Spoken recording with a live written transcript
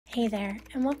Hey there,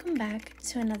 and welcome back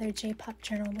to another J-Pop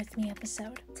Journal with Me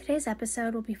episode. Today's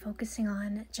episode will be focusing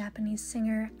on Japanese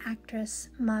singer, actress,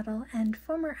 model, and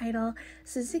former idol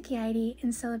Suzuki Airi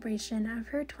in celebration of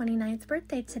her 29th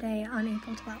birthday today on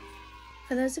April 12th.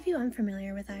 For those of you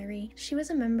unfamiliar with Airi, she was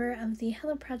a member of the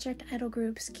Hello Project idol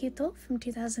groups Kyoto from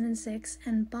 2006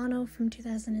 and Bono from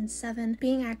 2007,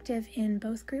 being active in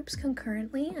both groups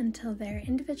concurrently until their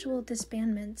individual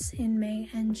disbandments in May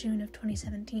and June of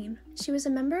 2017. She was a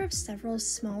member of several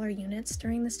smaller units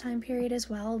during this time period as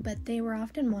well, but they were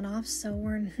often one-offs, so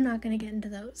we're not going to get into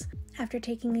those. After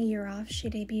taking a year off, she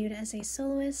debuted as a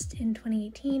soloist in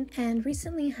 2018 and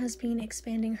recently has been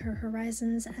expanding her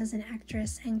horizons as an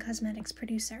actress and cosmetics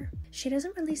producer. She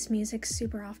doesn't release music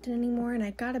super often anymore, and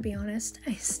I gotta be honest,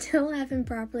 I still haven't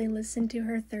properly listened to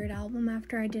her third album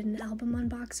after I did an album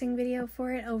unboxing video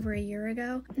for it over a year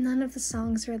ago. None of the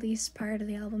songs released prior to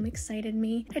the album excited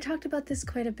me. I talked about this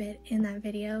quite a bit in that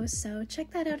video, so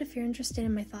check that out if you're interested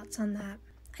in my thoughts on that.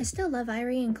 I still love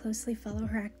Airi and closely follow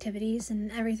her activities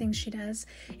and everything she does.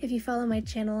 If you follow my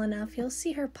channel enough, you'll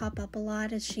see her pop up a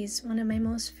lot as she's one of my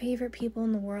most favorite people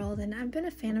in the world, and I've been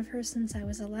a fan of her since I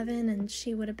was 11 and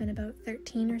she would have been about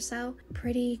 13 or so.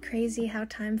 Pretty crazy how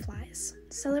time flies.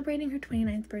 Celebrating her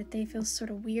 29th birthday feels sort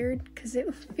of weird because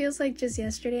it feels like just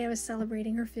yesterday I was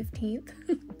celebrating her 15th.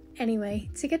 Anyway,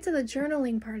 to get to the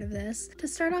journaling part of this, to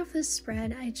start off this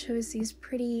spread, I chose these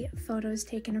pretty photos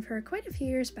taken of her quite a few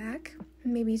years back,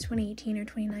 maybe 2018 or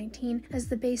 2019, as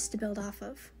the base to build off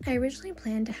of. I originally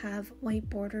planned to have white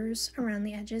borders around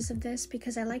the edges of this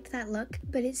because I liked that look,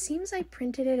 but it seems I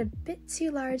printed it a bit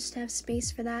too large to have space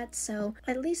for that, so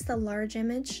at least the large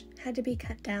image had to be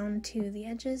cut down to the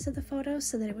edges of the photo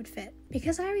so that it would fit.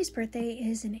 Because Airi's birthday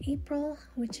is in April,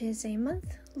 which is a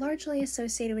month largely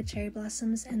associated with cherry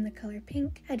blossoms and the color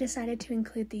pink, I decided to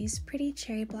include these pretty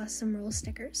cherry blossom roll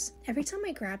stickers. Every time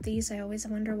I grab these, I always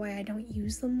wonder why I don't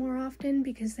use them more often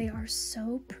because they are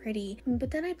so pretty,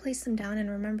 but then I place them down and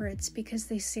remember it's because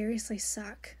they seriously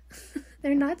suck.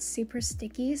 They're not super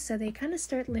sticky, so they kind of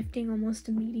start lifting almost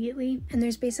immediately, and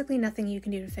there's basically nothing you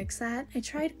can do to fix that. I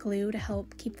tried glue to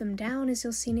help keep them down, as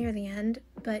you'll see near the end,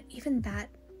 but even that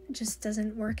just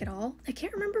doesn't work at all. I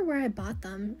can't remember where I bought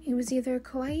them. It was either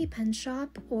Kawaii Pen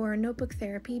Shop or Notebook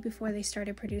Therapy before they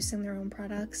started producing their own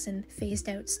products and phased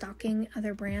out stocking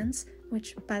other brands,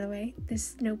 which, by the way,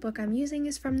 this notebook I'm using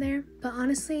is from there. But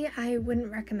honestly, I wouldn't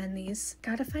recommend these.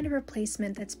 Gotta find a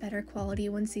replacement that's better quality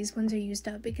once these ones are used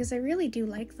up because I really do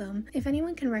like them. If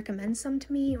anyone can recommend some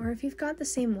to me, or if you've got the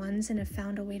same ones and have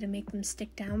found a way to make them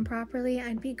stick down properly,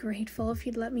 I'd be grateful if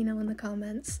you'd let me know in the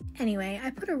comments. Anyway,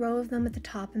 I put a row of them at the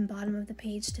top and bottom of the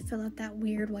page to fill out that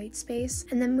weird white space,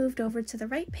 and then moved over to the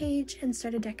right page and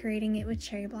started decorating it with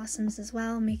cherry blossoms as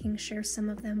well, making sure some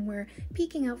of them were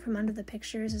peeking out from under the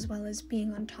pictures as well as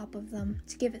being on top of them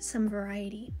to give it some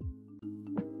variety.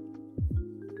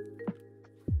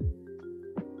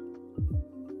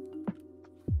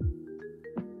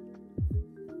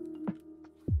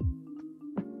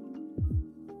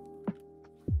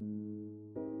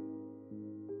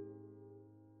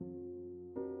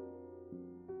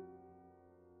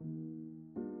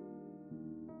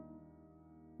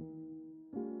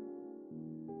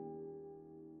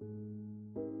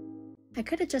 I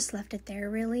could have just left it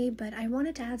there really, but I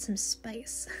wanted to add some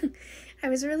spice. I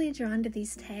was really drawn to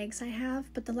these tags I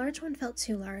have, but the large one felt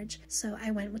too large, so I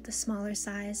went with the smaller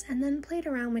size and then played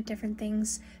around with different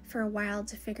things for a while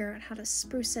to figure out how to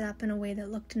spruce it up in a way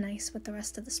that looked nice with the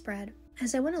rest of the spread.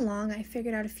 As I went along, I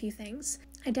figured out a few things.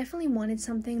 I definitely wanted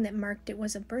something that marked it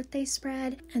was a birthday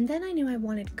spread, and then I knew I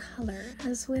wanted color,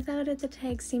 as without it the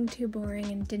tag seemed too boring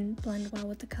and didn't blend well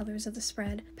with the colors of the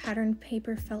spread. Patterned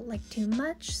paper felt like too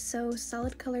much, so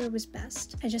solid color was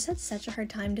best. I just had such a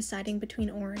hard time deciding between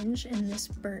orange and this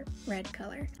burnt red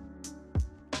color.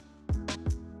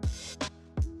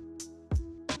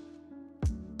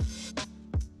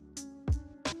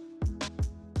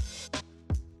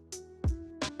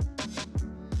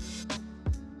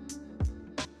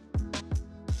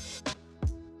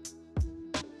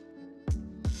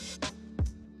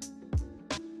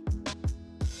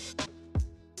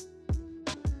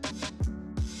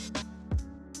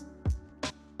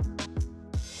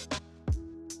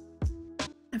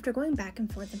 After going back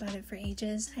and forth about it for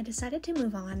ages, I decided to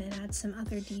move on and add some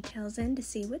other details in to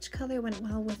see which color went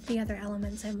well with the other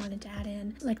elements I wanted to add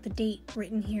in, like the date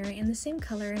written here in the same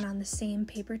color and on the same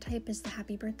paper type as the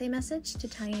happy birthday message to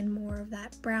tie in more of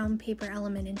that brown paper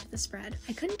element into the spread.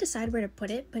 I couldn't decide where to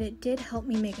put it, but it did help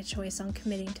me make a choice on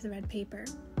committing to the red paper.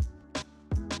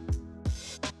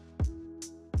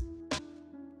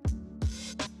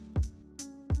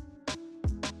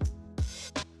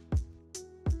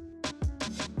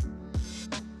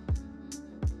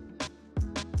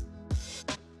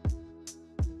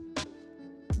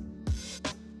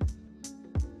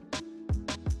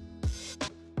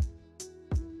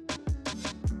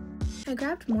 I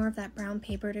grabbed more of that brown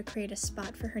paper to create a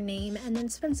spot for her name, and then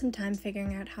spent some time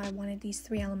figuring out how I wanted these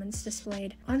 3 elements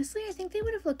displayed. Honestly, I think they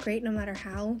would have looked great no matter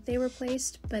how they were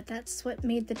placed, but that's what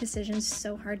made the decisions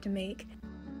so hard to make.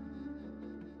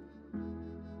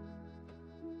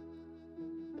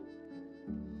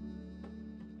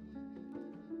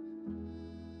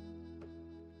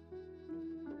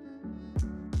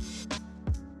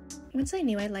 Once I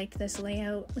knew I liked this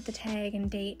layout with the tag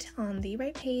and date on the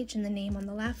right page and the name on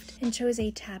the left, and chose a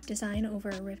tab design over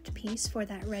a ripped piece for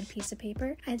that red piece of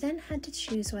paper, I then had to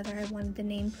choose whether I wanted the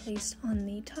name placed on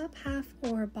the top half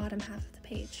or bottom half of the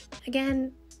page.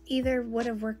 Again, either would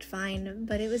have worked fine,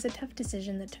 but it was a tough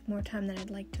decision that took more time than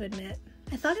I'd like to admit.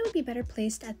 I thought it would be better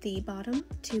placed at the bottom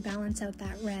to balance out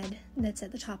that red that's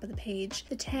at the top of the page.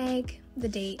 The tag, the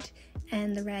date,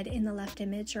 and the red in the left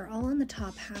image are all on the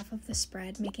top half of the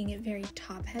spread, making it very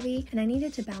top heavy, and I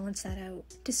needed to balance that out.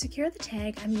 To secure the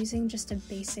tag, I'm using just a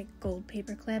basic gold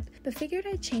paper clip, but figured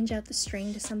I'd change out the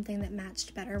string to something that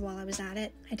matched better while I was at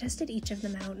it. I tested each of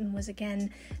them out and was again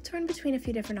torn between a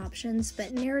few different options,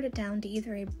 but narrowed it down to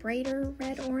either a brighter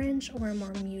red-orange or a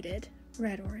more muted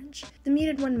red-orange. The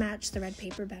muted one matched the red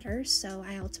paper better, so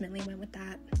I ultimately went with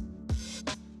that.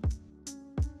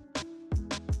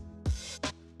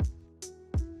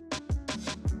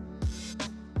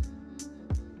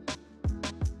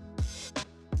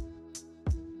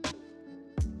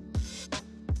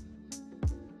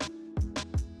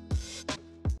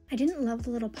 I didn't love the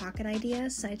little pocket idea,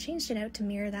 so I changed it out to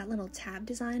mirror that little tab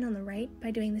design on the right by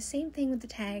doing the same thing with the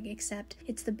tag, except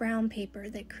it's the brown paper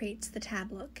that creates the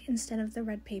tab look instead of the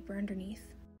red paper underneath.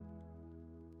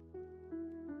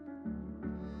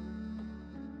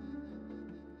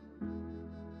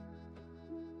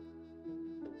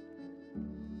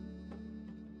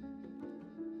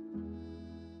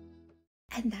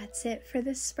 And that's it for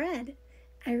this spread.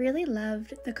 I really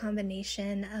loved the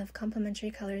combination of complementary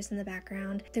colors in the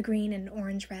background, the green and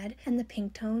orange red, and the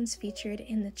pink tones featured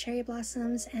in the cherry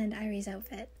blossoms and Airi's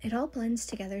outfit. It all blends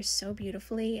together so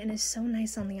beautifully and is so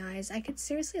nice on the eyes. I could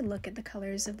seriously look at the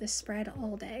colors of this spread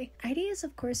all day. Airi is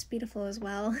of course beautiful as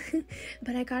well,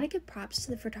 but I gotta give props to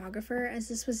the photographer, as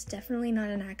this was definitely not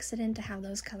an accident to have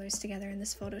those colors together in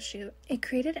this photo shoot. It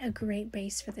created a great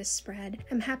base for this spread.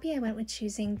 I'm happy I went with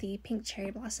choosing the pink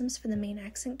cherry blossoms for the main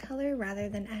accent color rather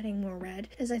than adding more red,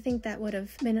 as I think that would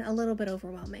have been a little bit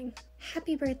overwhelming.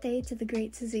 Happy birthday to the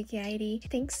great Suzuki Airi.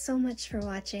 Thanks so much for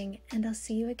watching, and I'll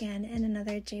see you again in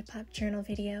another J-Pop journal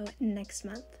video next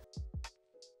month.